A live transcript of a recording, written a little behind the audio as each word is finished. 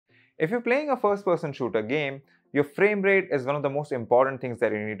If you're playing a first-person shooter game, your frame rate is one of the most important things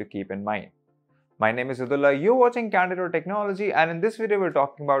that you need to keep in mind. My name is Udullah, you're watching Candid.Technology, and in this video we're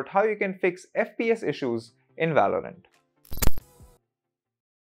talking about how you can fix FPS issues in Valorant.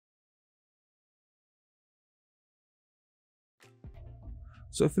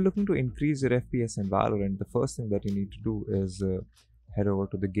 So if you're looking to increase your FPS in Valorant, the first thing that you need to do is head over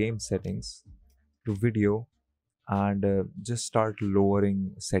to the game settings, to video, and just start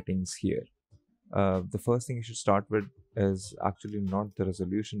lowering settings here. The first thing you should start with is actually not the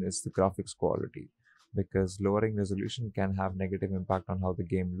resolution, it's the graphics quality, because lowering resolution can have negative impact on how the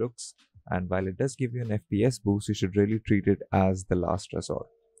game looks, and while it does give you an FPS boost, you should really treat it as the last resort.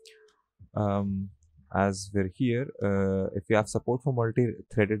 As we're here, if you have support for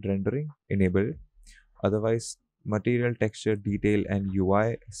multi-threaded rendering, enable it. Otherwise, material, texture, detail, and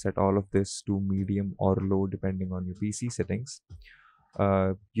UI, set all of this to medium or low depending on your PC settings.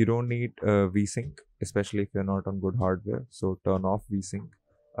 You don't need VSync, especially if you're not on good hardware, so turn off VSync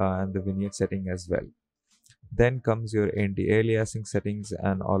and the vignette setting as well. Then comes your anti-aliasing settings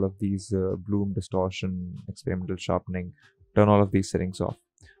and all of these bloom, distortion, experimental sharpening. Turn all of these settings off.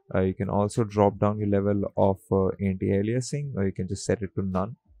 You can also drop down your level of anti-aliasing, or you can just set it to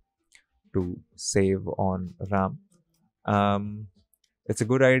none to save on RAM. It's a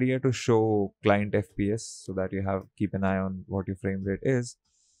good idea to show client FPS so that you keep an eye on what your frame rate is.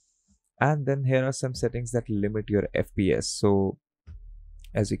 And then here are some settings that limit your FPS. So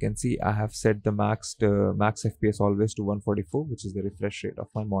as you can see, I have set the max FPS always to 144, which is the refresh rate of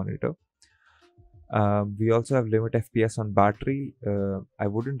my monitor. We also have limit FPS on battery. I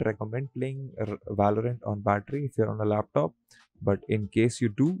wouldn't recommend playing Valorant on battery if you're on a laptop, but in case you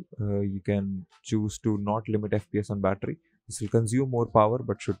do, you can choose to not limit FPS on battery. This will consume more power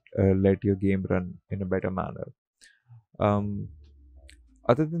but should let your game run in a better manner.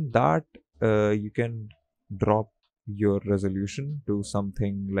 Other than that, you can drop your resolution to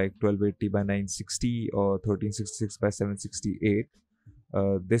something like 1280 by 960 or 1366 by 768.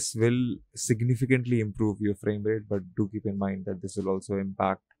 This will significantly improve your frame rate, but do keep in mind that this will also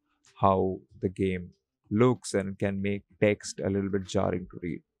impact how the game looks and can make text a little bit jarring to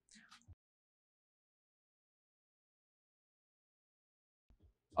read.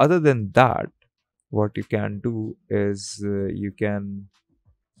 Other than that, what you can do is you can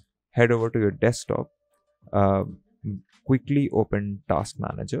head over to your desktop, quickly open Task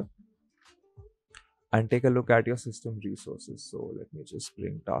Manager, and take a look at your system resources. So let me just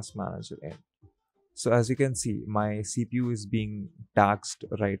bring Task Manager in. So as you can see, my CPU is being taxed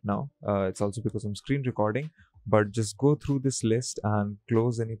right now. It's also because I'm screen recording, but just go through this list and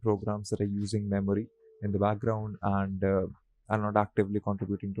close any programs that are using memory in the background and are not actively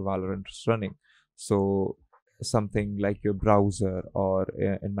contributing to Valorant's running. So something like your browser, or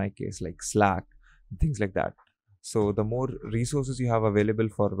in my case like Slack, things like that. So the more resources you have available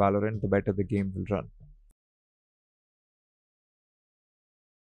for Valorant, the better the game will run.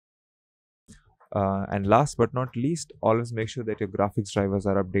 And last but not least, always make sure that your graphics drivers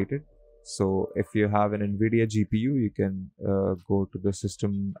are updated. So if you have an NVIDIA GPU, you can go to the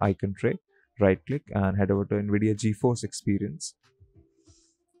system icon tray, right click and head over to NVIDIA GeForce Experience.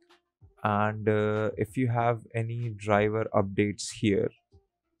 And if you have any driver updates here,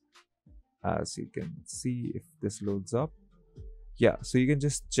 as you can see, if this loads up, yeah, so you can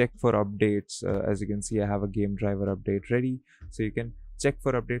just check for updates. As you can see, I have a game driver update ready, so you can check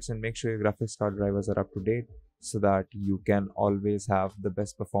for updates and make sure your graphics card drivers are up to date so that you can always have the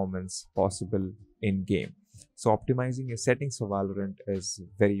best performance possible in game. So optimizing your settings for Valorant is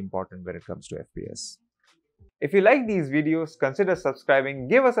very important when it comes to FPS. If you like these videos, consider subscribing,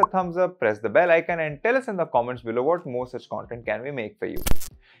 give us a thumbs up, press the bell icon, and tell us in the comments below what more such content can we make for you.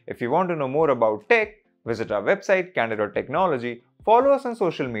 If you want to know more about tech, visit our website Candid.Technology, follow us on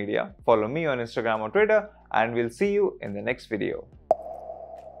social media, follow me on Instagram or Twitter, and we'll see you in the next video.